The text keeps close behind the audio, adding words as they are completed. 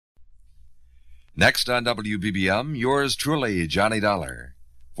Next on WBBM, yours truly, Johnny Dollar.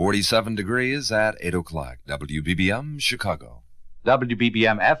 47 degrees at 8 o'clock. WBBM, Chicago.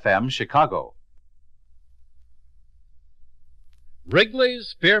 WBBM FM, Chicago. Wrigley's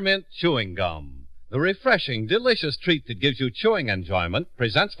Spearmint Chewing Gum, the refreshing, delicious treat that gives you chewing enjoyment,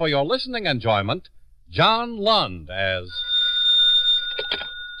 presents for your listening enjoyment John Lund as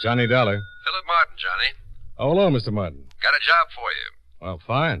Johnny Dollar. Philip Martin, Johnny. Oh, hello, Mr. Martin. Got a job for you. Well,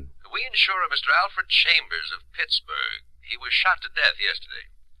 fine. We insure a Mr. Alfred Chambers of Pittsburgh. He was shot to death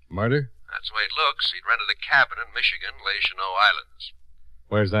yesterday. Murder? That's the way it looks. He'd rented a cabin in Michigan, Les Cheneaux Islands.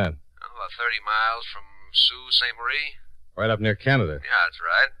 Where's that? About 30 miles from Sault Ste. Marie. Right up near Canada. Yeah, that's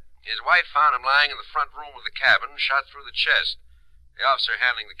right. His wife found him lying in the front room of the cabin, shot through the chest. The officer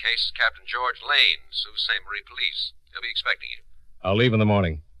handling the case is Captain George Lane, Sault Ste. Marie Police. He'll be expecting you. I'll leave in the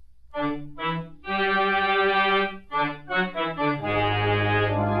morning.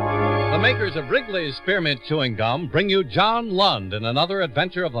 the makers of Wrigley's Spearmint Chewing Gum bring you John Lund in another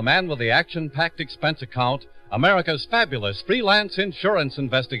adventure of the man with the action-packed expense account, America's fabulous freelance insurance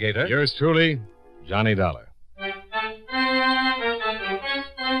investigator. Yours truly, Johnny Dollar.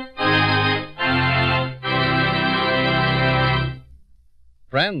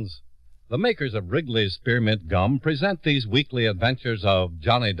 Friends, the makers of Wrigley's Spearmint Gum present these weekly adventures of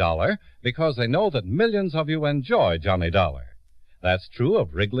Johnny Dollar because they know that millions of you enjoy Johnny Dollar. That's true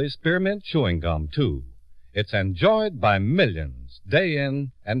of Wrigley's Spearmint Chewing Gum, too. It's enjoyed by millions, day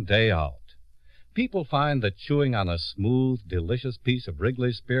in and day out. People find that chewing on a smooth, delicious piece of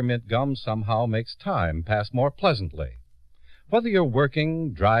Wrigley's Spearmint Gum somehow makes time pass more pleasantly. Whether you're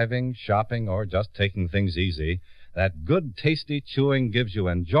working, driving, shopping, or just taking things easy, that good, tasty chewing gives you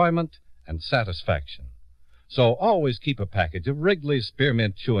enjoyment and satisfaction. So always keep a package of Wrigley's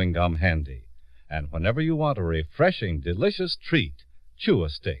Spearmint Chewing Gum handy. And whenever you want a refreshing, delicious treat, chew a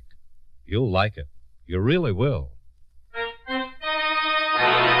stick. You'll like it. You really will.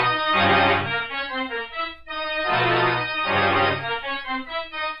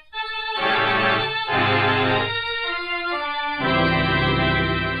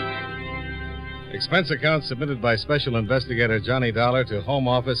 Expense account submitted by Special Investigator Johnny Dollar to Home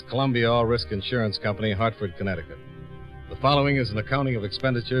Office, Columbia All Risk Insurance Company, Hartford, Connecticut. The following is an accounting of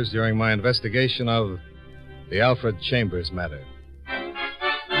expenditures during my investigation of the Alfred Chambers matter.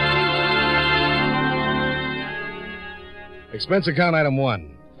 Expense account item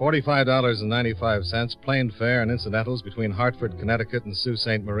 1, $45.95, plane fare and incidentals between Hartford, Connecticut and Sault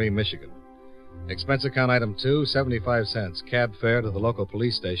Ste. Marie, Michigan. Expense account item 2, 75 cents, cab fare to the local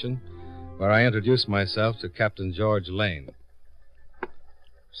police station, where I introduced myself to Captain George Lane.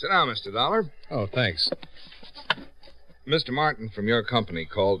 Sit down, Mr. Dollar. Oh, thanks. Mr. Martin from your company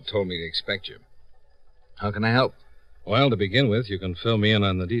called and told me to expect you. How can I help? Well, to begin with, you can fill me in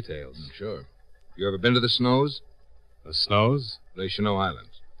on the details. Sure. You ever been to the Snows? The Snows? Les Cheneaux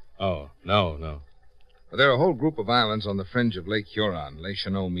Islands. Oh, no. Well, there are a whole group of islands on the fringe of Lake Huron. Les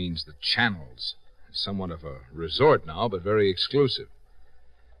Cheneaux means the channels. It's somewhat of a resort now, but very exclusive.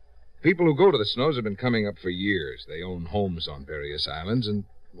 People who go to the Snows have been coming up for years. They own homes on various islands, and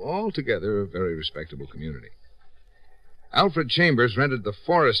altogether a very respectable community. Alfred Chambers rented the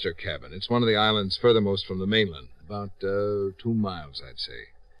Forester cabin. It's one of the islands furthermost from the mainland, about 2 miles, I'd say.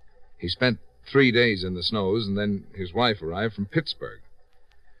 He spent 3 days in the Snows, and then his wife arrived from Pittsburgh.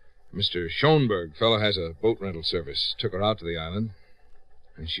 Mr. Schoenberg, fellow has a boat rental service, took her out to the island,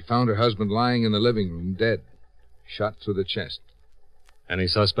 and she found her husband lying in the living room, dead, shot through the chest. Any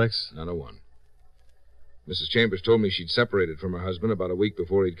suspects? Not a one. Mrs. Chambers told me she'd separated from her husband about a week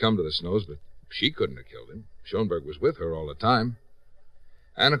before he'd come to the Snows, but she couldn't have killed him. Schoenberg was with her all the time.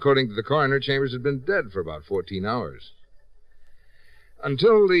 And according to the coroner, Chambers had been dead for about 14 hours.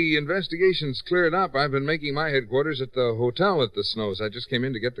 Until the investigation's cleared up, I've been making my headquarters at the hotel at the Snows. I just came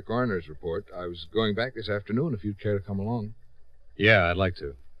in to get the coroner's report. I was going back this afternoon if you'd care to come along. Yeah, I'd like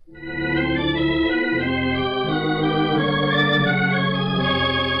to.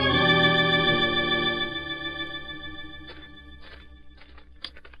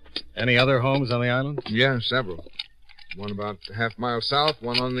 Any other homes on the island? Yeah, several. One about a half-mile south,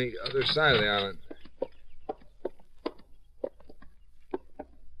 one on the other side of the island.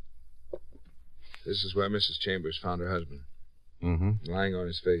 This is where Mrs. Chambers found her husband. Mm-hmm. Lying on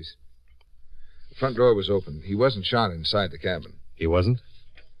his face. The front door was open. He wasn't shot inside the cabin. He wasn't?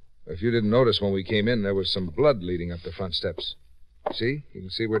 If you didn't notice when we came in, there was some blood leading up the front steps. See? You can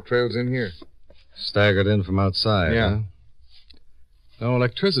see where it trails in here. Staggered in from outside, Yeah. huh? No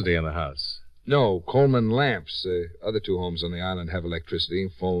electricity in the house. No, Coleman lamps. Other 2 homes on the island have electricity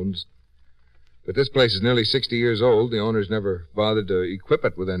and phones. But this place is nearly 60 years old. The owners never bothered to equip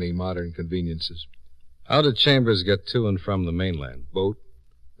it with any modern conveniences. How did Chambers get to and from the mainland? Boat.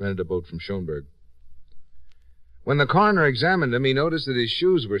 Rented a boat from Schoenberg. When the coroner examined him, he noticed that his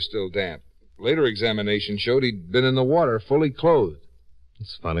shoes were still damp. Later examination showed he'd been in the water, fully clothed.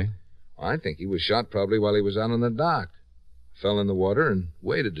 That's funny. I think he was shot probably while he was out on the dock. Fell in the water and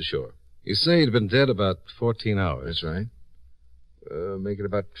waded to shore. You say he'd been dead about 14 hours. That's right. Make it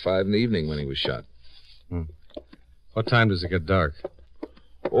about 5 in the evening when he was shot. What time does it get dark?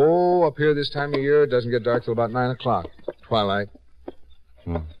 Oh, up here this time of year, it doesn't get dark till about 9 o'clock. Twilight.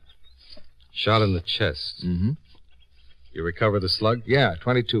 Shot in the chest. Mm-hmm. You recover the slug? Yeah,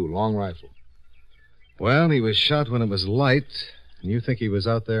 22, long rifle. Well, he was shot when it was light, and you think he was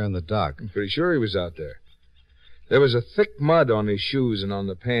out there in the dock. I'm pretty sure he was out there. There was a thick mud on his shoes and on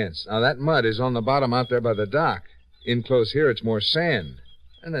the pants. Now, that mud is on the bottom out there by the dock. In close here, it's more sand.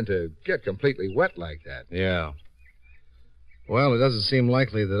 And then to get completely wet like that. Yeah. Well, it doesn't seem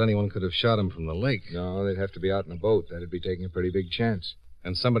likely that anyone could have shot him from the lake. No, they'd have to be out in a boat. That'd be taking a pretty big chance.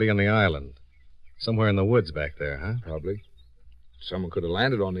 And somebody on the island. Somewhere in the woods back there, huh? Probably. Someone could have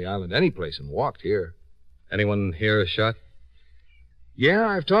landed on the island any place and walked here. Anyone hear a shot? Yeah,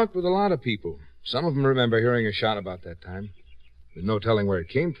 I've talked with a lot of people. Some of them remember hearing a shot about that time. There's no telling where it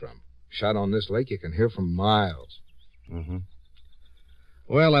came from. Shot on this lake, you can hear from miles. Mm-hmm.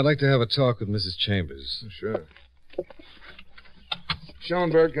 Well, I'd like to have a talk with Mrs. Chambers. Sure.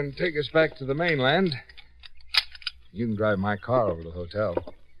 Schoenberg can take us back to the mainland. You can drive my car over to the hotel.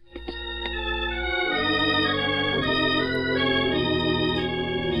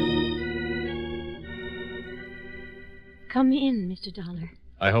 Come in, Mr. Dollar.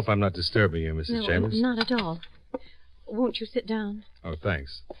 I hope I'm not disturbing you, Mrs. Chambers. No, not at all. Won't you sit down? Oh,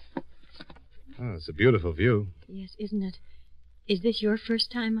 thanks. Oh, it's a beautiful view. Yes, isn't it? Is this your first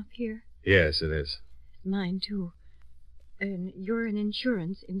time up here? Yes, it is. Mine, too. You're an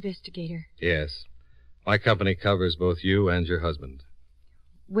insurance investigator. Yes. My company covers both you and your husband.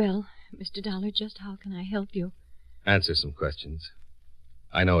 Well, Mr. Dollar, just how can I help you? Answer some questions.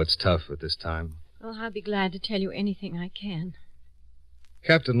 I know it's tough at this time. Well, I'll be glad to tell you anything I can.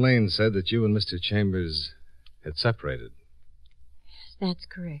 Captain Lane said that you and Mr. Chambers had separated. Yes, that's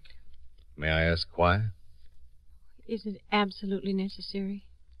correct. May I ask why? Is it absolutely necessary?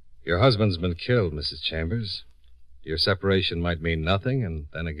 Your husband's been killed, Mrs. Chambers. Your separation might mean nothing, and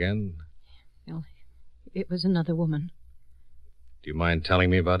then again... Well, it was another woman. Do you mind telling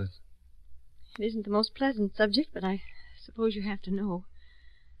me about it? It isn't the most pleasant subject, but I suppose you have to know.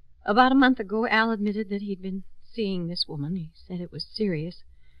 About a month ago, Al admitted that he'd been seeing this woman. He said it was serious.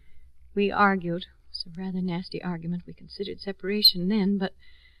 We argued. It was a rather nasty argument. We considered separation then, but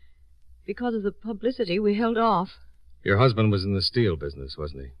because of the publicity, we held off. Your husband was in the steel business,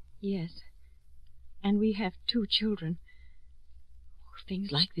 wasn't he? Yes. And we have 2 children.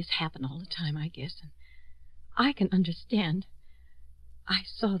 Things like this happen all the time, I guess. And I can understand. I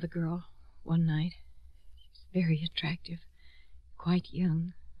saw the girl one night. She's very attractive. Quite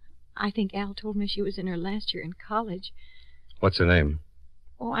young. I think Al told me she was in her last year in college. What's her name?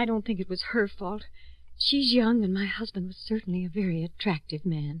 Oh, I don't think it was her fault. She's young, and my husband was certainly a very attractive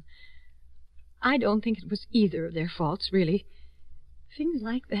man. I don't think it was either of their faults, really. Things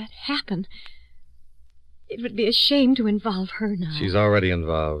like that happen. It would be a shame to involve her now. She's already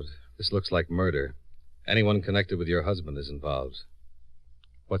involved. This looks like murder. Anyone connected with your husband is involved.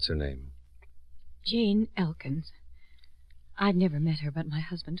 What's her name? Jane Elkins. I'd never met her, but my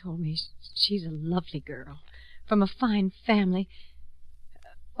husband told me she's a lovely girl, from a fine family.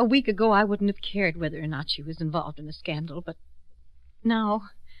 A week ago, I wouldn't have cared whether or not she was involved in a scandal, but now...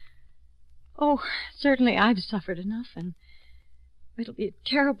 Oh, certainly I've suffered enough, and it'll be a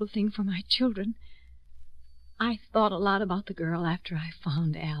terrible thing for my children. I thought a lot about the girl after I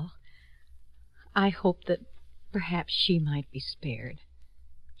found Al. I hoped that perhaps she might be spared.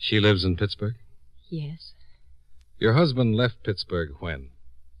 She lives in Pittsburgh? Yes. Your husband left Pittsburgh when?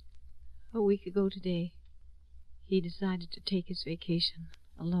 A week ago today. He decided to take his vacation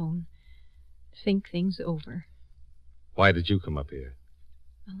alone, think things over. Why did you come up here?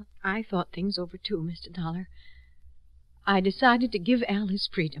 Well, I thought things over too, Mr. Dollar. I decided to give Al his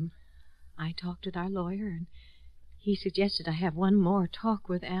freedom. I talked with our lawyer, and he suggested I have one more talk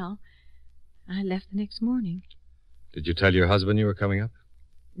with Al. I left the next morning. Did you tell your husband you were coming up?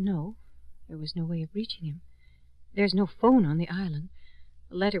 No. There was no way of reaching him. There's no phone on the island.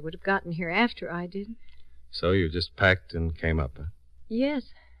 The letter would have gotten here after I did. So you just packed and came up, huh? Yes.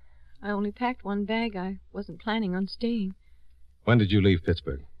 I only packed one bag. I wasn't planning on staying. When did you leave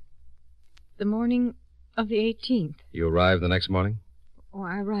Pittsburgh? The morning of the 18th. You arrived the next morning? Oh,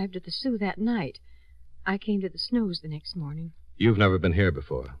 I arrived at the Sioux that night. I came to the Snows the next morning. You've never been here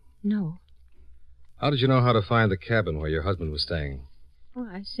before. No. How did you know how to find the cabin where your husband was staying? Well,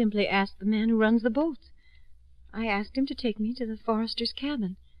 I simply asked the man who runs the boats. I asked him to take me to the forester's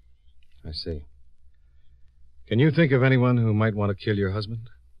cabin. I see. Can you think of anyone who might want to kill your husband?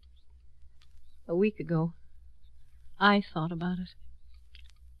 A week ago, I thought about it.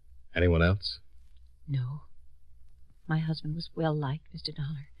 Anyone else? No. My husband was well liked, Mr.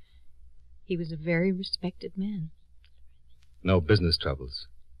 Dollar. He was a very respected man. No business troubles?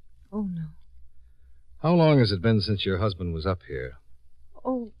 Oh, no. How long has it been since your husband was up here?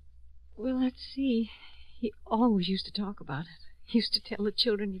 Oh, well, let's see. He always used to talk about it. He used to tell the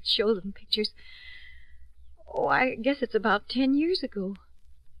children he'd show them pictures. Oh, I guess it's about 10 years ago.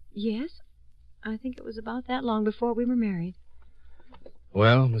 Yes, I think it was about that long before we were married.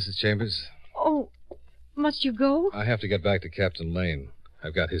 Well, Mrs. Chambers? Oh, must you go? I have to get back to Captain Lane.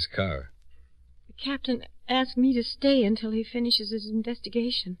 I've got his car. The captain asked me to stay until he finishes his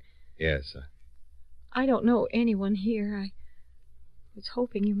investigation. Yes. I don't know anyone here. I was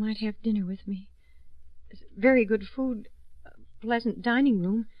hoping you might have dinner with me. There's very good food, a pleasant dining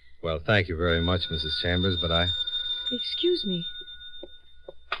room. Well, thank you very much, Mrs. Chambers, but I... Excuse me.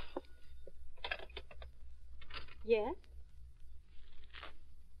 Yes?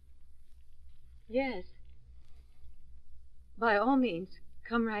 Yes. By all means,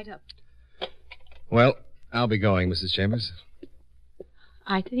 come right up. Well, I'll be going, Mrs. Chambers.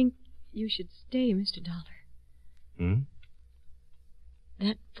 I think you should stay, Mr. Dollar. Hmm?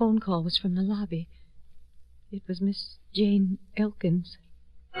 That phone call was from the lobby. It was Miss Jane Elkins.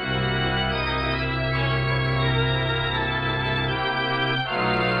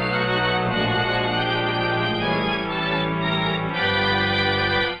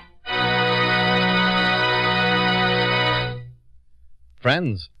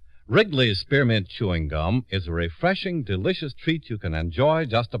 Friends, Wrigley's Spearmint Chewing Gum is a refreshing, delicious treat you can enjoy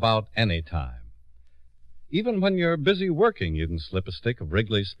just about any time. Even when you're busy working, you can slip a stick of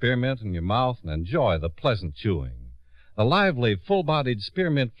Wrigley's Spearmint in your mouth and enjoy the pleasant chewing. The lively, full-bodied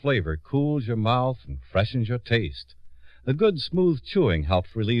spearmint flavor cools your mouth and freshens your taste. The good, smooth chewing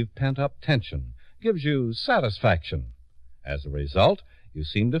helps relieve pent-up tension, gives you satisfaction. As a result, you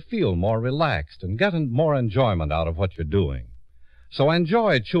seem to feel more relaxed and get more enjoyment out of what you're doing. So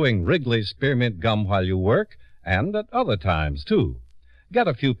enjoy chewing Wrigley's Spearmint Gum while you work, and at other times, too. Get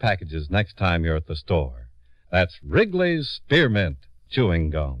a few packages next time you're at the store. That's Wrigley's Spearmint Chewing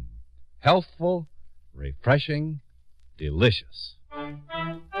Gum. Healthful, refreshing, delicious.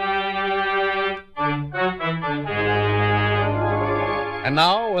 And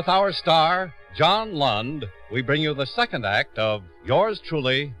now, with our star, John Lund, we bring you the second act of Yours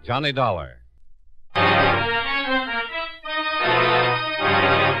Truly, Johnny Dollar.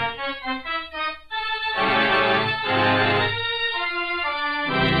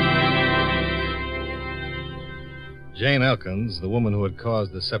 Jane Elkins, the woman who had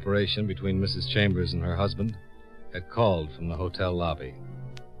caused the separation between Mrs. Chambers and her husband, had called from the hotel lobby.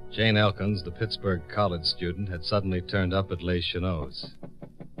 Jane Elkins, the Pittsburgh college student, had suddenly turned up at Les Chenauds.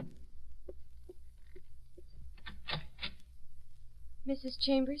 Mrs.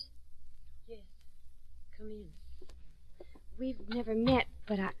 Chambers? Yes, come in. We've never met,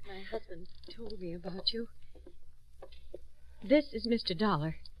 but My husband told me about you. This is Mr.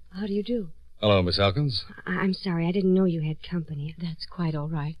 Dollar. How do you do? Hello, Miss Elkins. I'm sorry. I didn't know you had company. That's quite all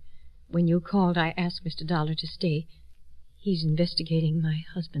right. When you called, I asked Mr. Dollar to stay. He's investigating my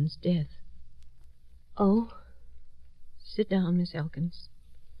husband's death. Oh? Sit down, Miss Elkins,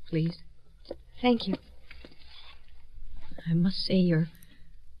 please. Thank you. I must say your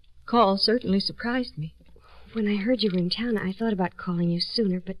call certainly surprised me. When I heard you were in town, I thought about calling you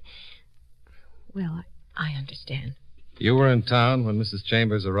sooner, but... Well, I understand. You were in town when Mrs.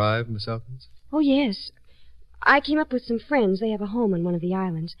 Chambers arrived, Miss Elkins? Oh, yes. I came up with some friends. They have a home on one of the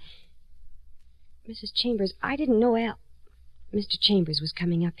islands. Mrs. Chambers, I didn't know Mr. Chambers was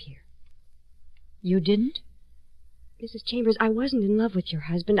coming up here. You didn't? Mrs. Chambers, I wasn't in love with your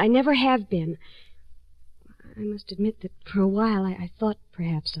husband. I never have been. I must admit that for a while I thought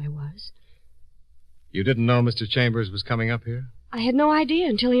perhaps I was. You didn't know Mr. Chambers was coming up here? I had no idea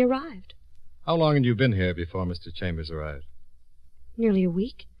until he arrived. How long had you been here before Mr. Chambers arrived? Nearly a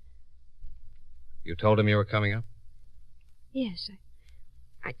week. You told him you were coming up? Yes.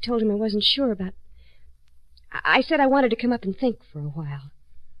 I told him I wasn't sure about... I said I wanted to come up and think for a while.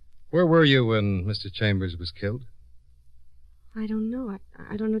 Where were you when Mr. Chambers was killed? I don't know.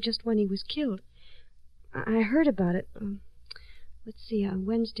 I don't know just when he was killed. I heard about it. Let's see,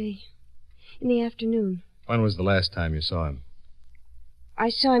 Wednesday in the afternoon. When was the last time you saw him? I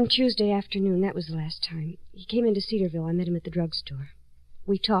saw him Tuesday afternoon. That was the last time. He came into Cedarville. I met him at the drugstore.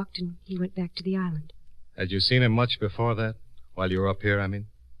 We talked, and he went back to the island. Had you seen him much before that? While you were up here, I mean?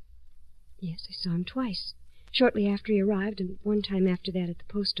 Yes, I saw him twice. Shortly after he arrived, and one time after that at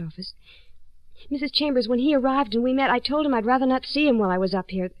the post office. Mrs. Chambers, when he arrived and we met, I told him I'd rather not see him while I was up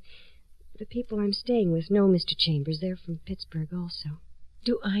here. The people I'm staying with know Mr. Chambers. They're from Pittsburgh also.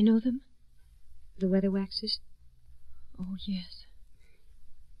 Do I know them? The Weatherwaxes? Oh, yes.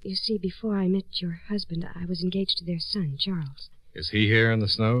 You see, before I met your husband, I was engaged to their son, Charles. Is he here in the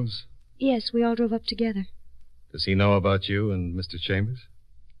Snows? Yes, we all drove up together. Does he know about you and Mr. Chambers?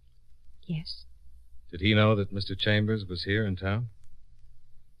 Yes. Did he know that Mr. Chambers was here in town?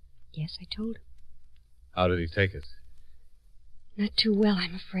 Yes, I told him. How did he take it? Not too well,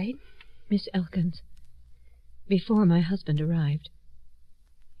 I'm afraid. Miss Elkins, before my husband arrived,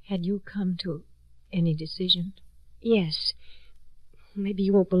 had you come to any decision? Yes. Maybe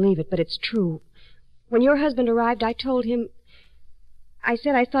you won't believe it, but it's true. When your husband arrived, I told him... I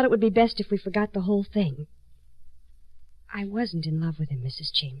said I thought it would be best if we forgot the whole thing. I wasn't in love with him,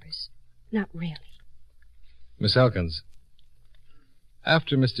 Mrs. Chambers. Not really. Miss Elkins,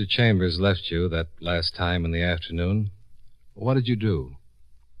 after Mr. Chambers left you that last time in the afternoon, what did you do?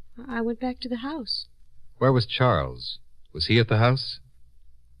 I went back to the house. Where was Charles? Was he at the house?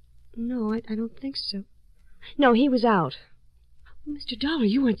 No, I don't think so. No, he was out. Mr. Dollar,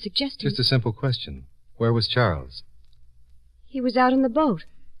 you weren't suggesting... Just a simple question. Where was Charles? He was out in the boat.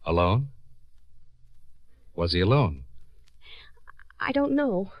 Alone? Was he alone? I don't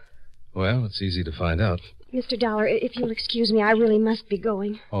know. Well, it's easy to find out. Mr. Dollar, if you'll excuse me, I really must be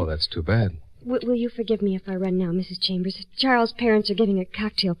going. Oh, that's too bad. Will you forgive me if I run now, Mrs. Chambers? Charles' parents are giving a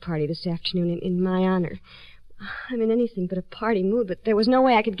cocktail party this afternoon in my honor. I'm in anything but a party mood, but there was no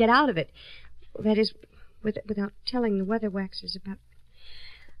way I could get out of it. That is, without telling the Weatherwaxers about...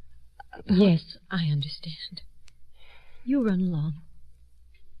 Yes, I understand. You run along.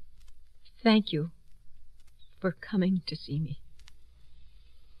 Thank you for coming to see me.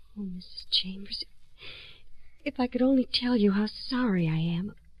 Oh, Mrs. Chambers, if I could only tell you how sorry I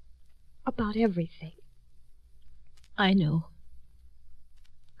am about everything. I know.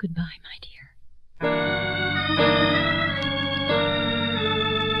 Goodbye, my dear.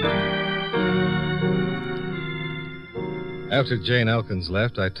 After Jane Elkins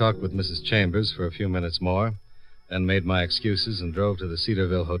left, I talked with Mrs. Chambers for a few minutes more, then made my excuses and drove to the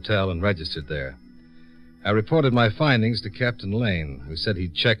Cedarville Hotel and registered there. I reported my findings to Captain Lane, who said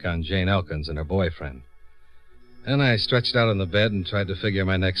he'd check on Jane Elkins and her boyfriend. Then I stretched out on the bed and tried to figure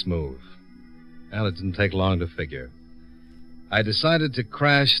my next move. Well, it didn't take long to figure. I decided to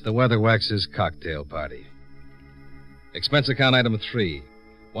crash the Weatherwax's cocktail party. Expense account item 3,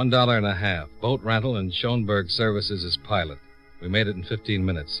 $1.50, boat rental and Schoenberg services as pilot. We made it in 15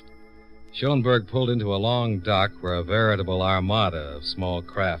 minutes. Schoenberg pulled into a long dock where a veritable armada of small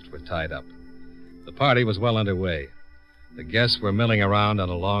craft were tied up. The party was well underway. The guests were milling around on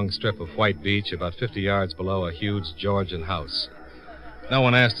a long strip of white beach about 50 yards below a huge Georgian house. No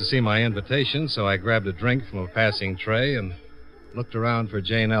one asked to see my invitation, so I grabbed a drink from a passing tray and looked around for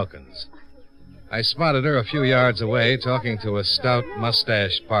Jane Elkins. I spotted her a few yards away talking to a stout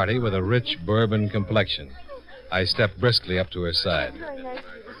mustached party with a rich bourbon complexion. I stepped briskly up to her side.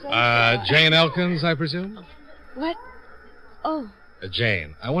 Jane Elkins, I presume? What? Oh.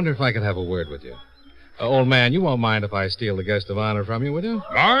 Jane, I wonder if I could have a word with you. Old man, you won't mind if I steal the guest of honor from you, will you?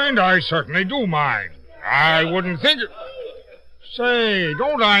 Mind? I certainly do mind. I wouldn't think it... Say,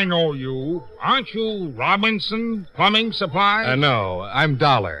 don't I know you? Aren't you Robinson Plumbing Supply? No, I'm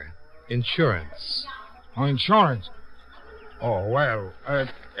Dollar. Insurance. Oh, insurance? Oh, well,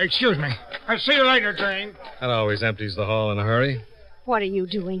 excuse me. I'll see you later, Jane. That always empties the hall in a hurry. What are you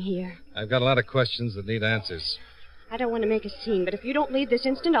doing here? I've got a lot of questions that need answers. I don't want to make a scene, but if you don't leave this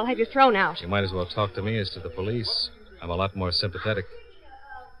instant, I'll have you thrown out. You might as well talk to me as to the police. I'm a lot more sympathetic.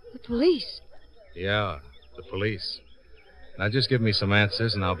 The police? Yeah, the police. Now just give me some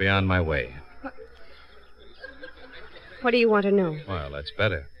answers and I'll be on my way. What do you want to know? Well, that's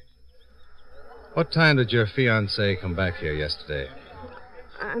better. What time did your fiancé come back here yesterday?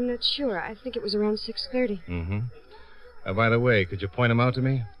 I'm not sure. I think it was around 6:30. Mm-hmm. By the way, could you point him out to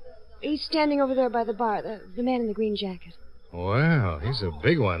me? He's standing over there by the bar, the man in the green jacket. Well, he's a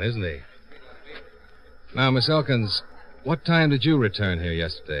big one, isn't he? Now, Miss Elkins, what time did you return here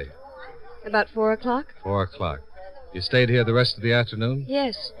yesterday? About 4 o'clock? 4 o'clock. You stayed here the rest of the afternoon?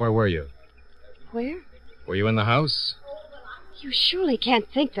 Yes. Where were you? Where? Were you in the house? You surely can't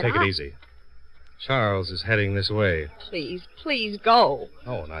think that Take it easy. Charles is heading this way. Please, please go.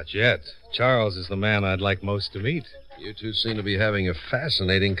 Oh, not yet. Charles is the man I'd like most to meet. You two seem to be having a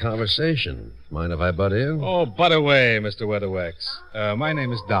fascinating conversation. Mind if I butt in? Oh, butt away, Mr. Weatherwax. My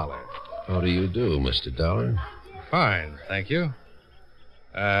name is Dollar. How do you do, Mr. Dollar? Fine, thank you.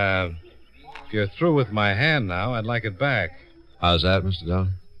 If you're through with my hand now, I'd like it back. How's that, Mr. Dollar?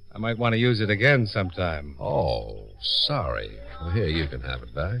 I might want to use it again sometime. Oh, sorry. Well, here, you can have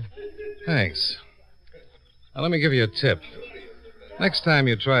it back. Thanks. Now, let me give you a tip. Next time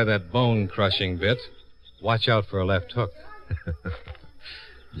you try that bone-crushing bit, watch out for a left hook.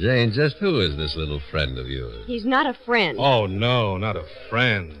 Jane, just who is this little friend of yours? He's not a friend. Oh, no, not a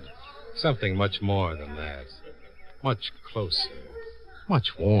friend. Something much more than that. Much closer.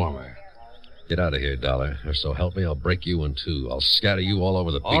 Much warmer. Get out of here, Dollar, or so help me, I'll break you in two. I'll scatter you all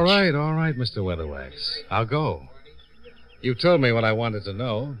over the beach. All right, Mr. Weatherwax. I'll go. You told me what I wanted to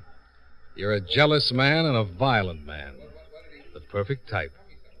know. You're a jealous man and a violent man. The perfect type.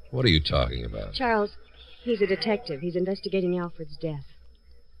 What are you talking about? Charles, he's a detective. He's investigating Alfred's death.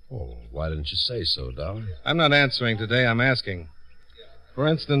 Oh, why didn't you say so, Dollar? I'm not answering today. I'm asking. For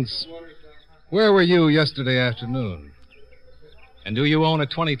instance, where were you yesterday afternoon? And do you own a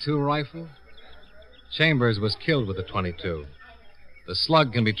 .22 rifle? Chambers was killed with a .22. The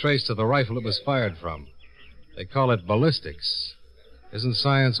slug can be traced to the rifle it was fired from. They call it ballistics. Isn't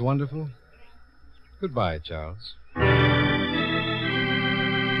science wonderful? Goodbye, Charles.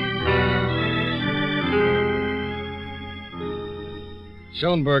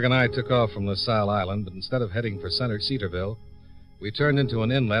 Schoenberg and I took off from LaSalle Island, but instead of heading for Cedarville, we turned into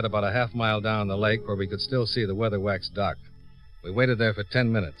an inlet about a half-mile down the lake where we could still see the Weatherwax dock. We waited there for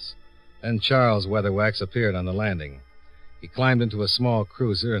 10 minutes. Then Charles Weatherwax appeared on the landing. He climbed into a small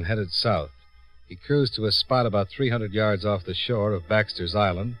cruiser and headed south. He cruised to a spot about 300 yards off the shore of Baxter's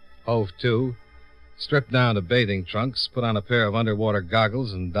Island, hove to, stripped down to bathing trunks, put on a pair of underwater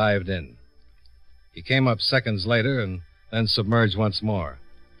goggles, and dived in. He came up seconds later and then submerged once more.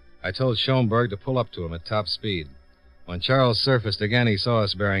 I told Schoenberg to pull up to him at top speed. When Charles surfaced again, he saw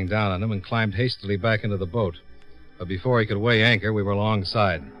us bearing down on him and climbed hastily back into the boat. But before he could weigh anchor, we were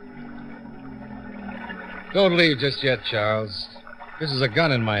alongside. Don't leave just yet, Charles. This is a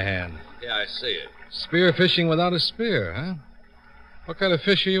gun in my hand. Yeah, I see it. Spear fishing without a spear, huh? What kind of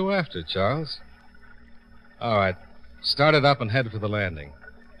fish are you after, Charles? All right. Start it up and head for the landing.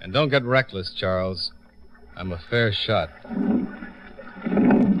 And don't get reckless, Charles. I'm a fair shot.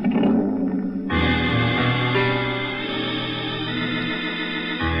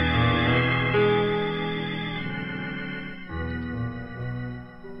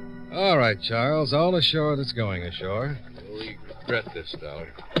 All right, Charles. All ashore that's going ashore. We regret this, Dollar.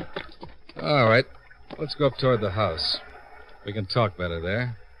 All right. Let's go up toward the house. We can talk better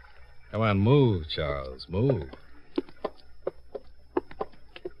there. Come on, move, Charles. Move.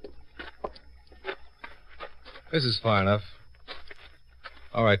 This is far enough.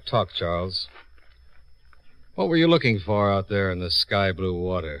 All right, talk, Charles. What were you looking for out there in the sky blue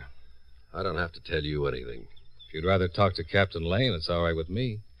water? I don't have to tell you anything. If you'd rather talk to Captain Lane, it's all right with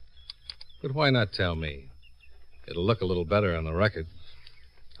me. But why not tell me? It'll look a little better on the record.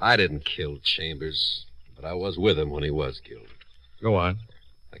 I didn't kill Chambers, but I was with him when he was killed. Go on.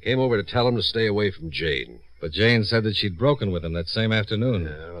 I came over to tell him to stay away from Jane. But Jane said that she'd broken with him that same afternoon.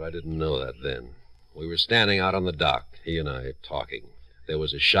 Yeah, but I didn't know that then. We were standing out on the dock, he and I, talking. There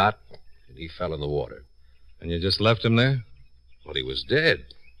was a shot, and he fell in the water. And you just left him there? Well, he was dead.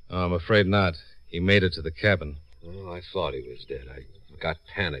 Oh, I'm afraid not. He made it to the cabin. Oh, I thought he was dead. I got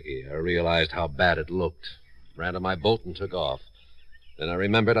panicky. I realized how bad it looked. Ran to my boat and took off. Then I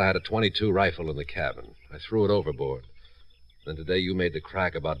remembered I had a .22 rifle in the cabin. I threw it overboard. Then today you made the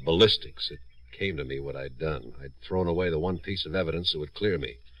crack about ballistics. It came to me what I'd done. I'd thrown away the one piece of evidence that would clear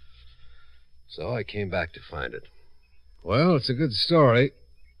me. So I came back to find it. Well, it's a good story,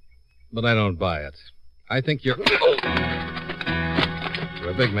 but I don't buy it. I think you're... For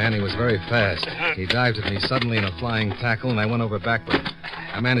a big man, he was very fast. He dived at me suddenly in a flying tackle, and I went over backward.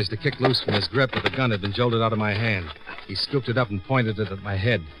 I managed to kick loose from his grip, but the gun had been jolted out of my hand. He scooped it up and pointed it at my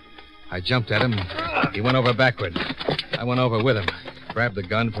head. I jumped at him. He went over backward. I went over with him, grabbed the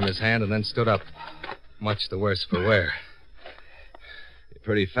gun from his hand, and then stood up. Much the worse for wear. You're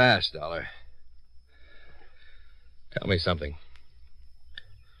pretty fast, Dollar. Tell me something.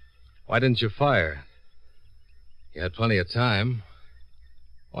 Why didn't you fire? You had plenty of time.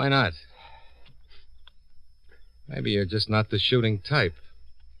 Why not? Maybe you're just not the shooting type.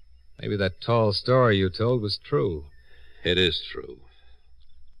 Maybe that tall story you told was true. It is true.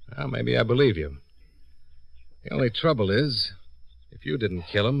 Well, maybe I believe you. The only trouble is, if you didn't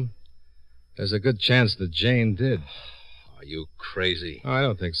kill him, there's a good chance that Jane did. Are you crazy? Oh, I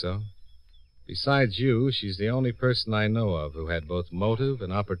don't think so. Besides you, she's the only person I know of who had both motive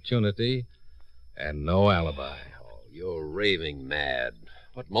and opportunity and no alibi. Oh, you're raving mad.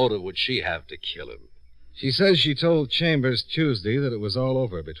 What motive would she have to kill him? She says she told Chambers Tuesday that it was all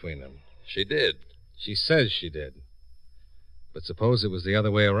over between them. She did. She says she did. But suppose it was the other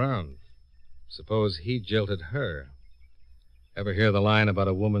way around. Suppose he jilted her. Ever hear the line about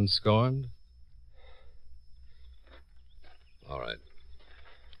a woman scorned? All right.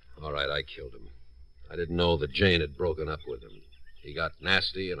 All right, I killed him. I didn't know that Jane had broken up with him. He got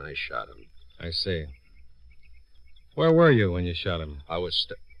nasty, and I shot him. I see. Where were you when you shot him? I was...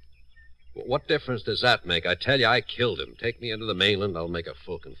 What difference does that make? I tell you, I killed him. Take me into the mainland, I'll make a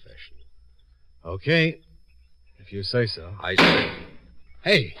full confession. Okay. If you say so. I say...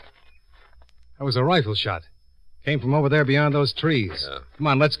 Hey! That was a rifle shot. Came from over there beyond those trees. Yeah. Come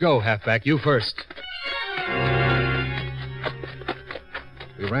on, let's go, halfback. You first.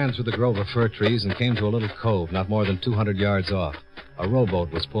 We ran through the grove of fir trees and came to a little cove not more than 200 yards off. A rowboat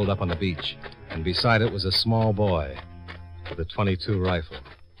was pulled up on the beach, and beside it was a small boy with a .22 rifle.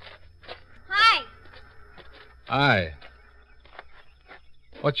 Hi. Hi.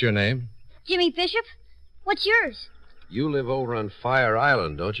 What's your name? Jimmy Bishop? What's yours? You live over on Fire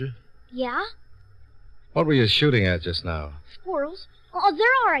Island, don't you? Yeah? What were you shooting at just now? Squirrels? Oh,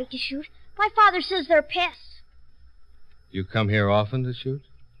 they're all right to shoot. My father says they're pests. You come here often to shoot?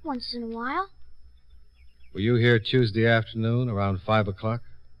 Once in a while. Were you here Tuesday afternoon around 5 o'clock?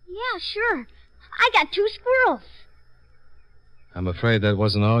 Yeah, sure. I got 2 squirrels. I'm afraid that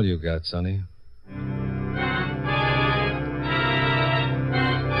wasn't all you got, Sonny.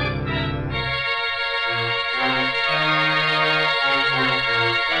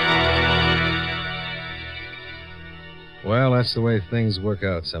 Well, that's the way things work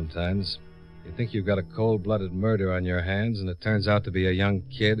out sometimes. You think you've got a cold-blooded murder on your hands, and it turns out to be a young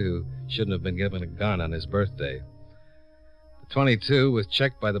kid who shouldn't have been given a gun on his birthday. The .22 was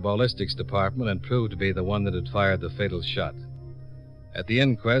checked by the ballistics department and proved to be the one that had fired the fatal shot. At the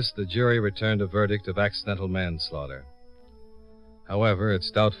inquest, the jury returned a verdict of accidental manslaughter. However,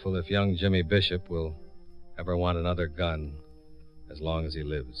 it's doubtful if young Jimmy Bishop will ever want another gun as long as he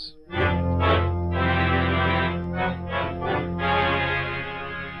lives.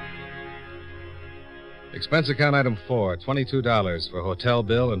 Expense account item 4, $22 for hotel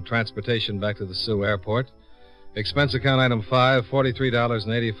bill and transportation back to the Sioux Airport. Expense account item 5,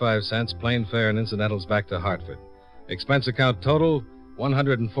 $43.85, plane fare and incidentals back to Hartford. Expense account total,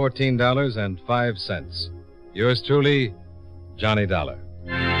 $114.05. Yours truly, Johnny Dollar.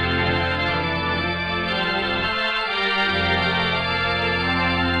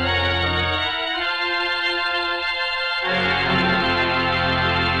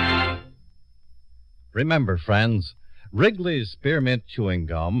 Remember, friends, Wrigley's Spearmint Chewing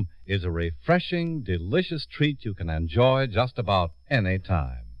Gum is a refreshing, delicious treat you can enjoy just about any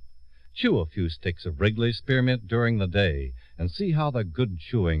time. Chew a few sticks of Wrigley's Spearmint during the day and see how the good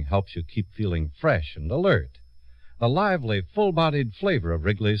chewing helps you keep feeling fresh and alert. The lively, full-bodied flavor of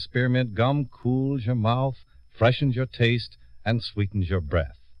Wrigley's Spearmint Gum cools your mouth, freshens your taste, and sweetens your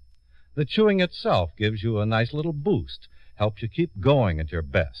breath. The chewing itself gives you a nice little boost, helps you keep going at your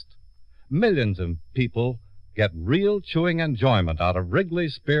best. Millions of people get real chewing enjoyment out of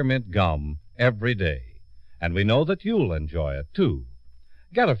Wrigley's Spearmint Gum every day. And we know that you'll enjoy it, too.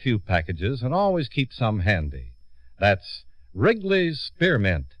 Get a few packages and always keep some handy. That's Wrigley's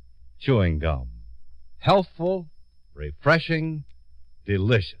Spearmint Chewing Gum. Healthful, refreshing,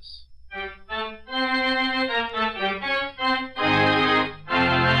 delicious.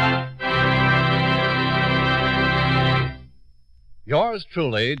 Yours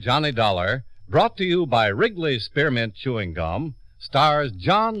truly, Johnny Dollar, brought to you by Wrigley's Spearmint Chewing Gum, stars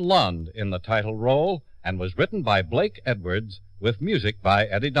John Lund in the title role and was written by Blake Edwards with music by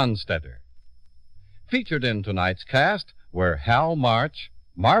Eddie Dunstetter. Featured in tonight's cast were Hal March,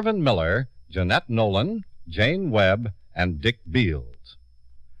 Marvin Miller, Jeanette Nolan, Jane Webb, and Dick Beals.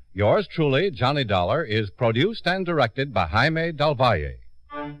 Yours truly, Johnny Dollar, is produced and directed by Jaime Del Valle.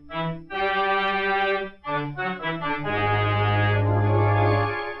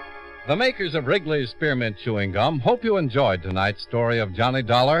 The makers of Wrigley's Spearmint Chewing Gum hope you enjoyed tonight's story of Johnny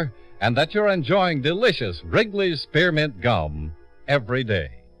Dollar and that you're enjoying delicious Wrigley's Spearmint Gum every day.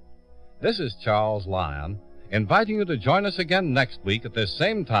 This is Charles Lyon, inviting you to join us again next week at this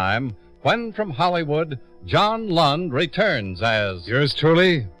same time when from Hollywood, John Lund returns as... Yours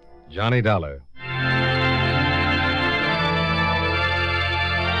truly, Johnny Dollar.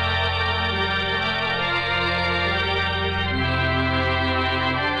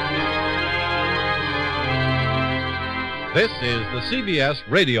 This is the CBS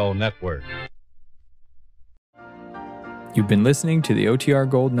Radio Network. You've been listening to the OTR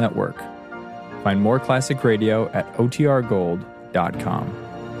Gold Network. Find more classic radio at otrgold.com.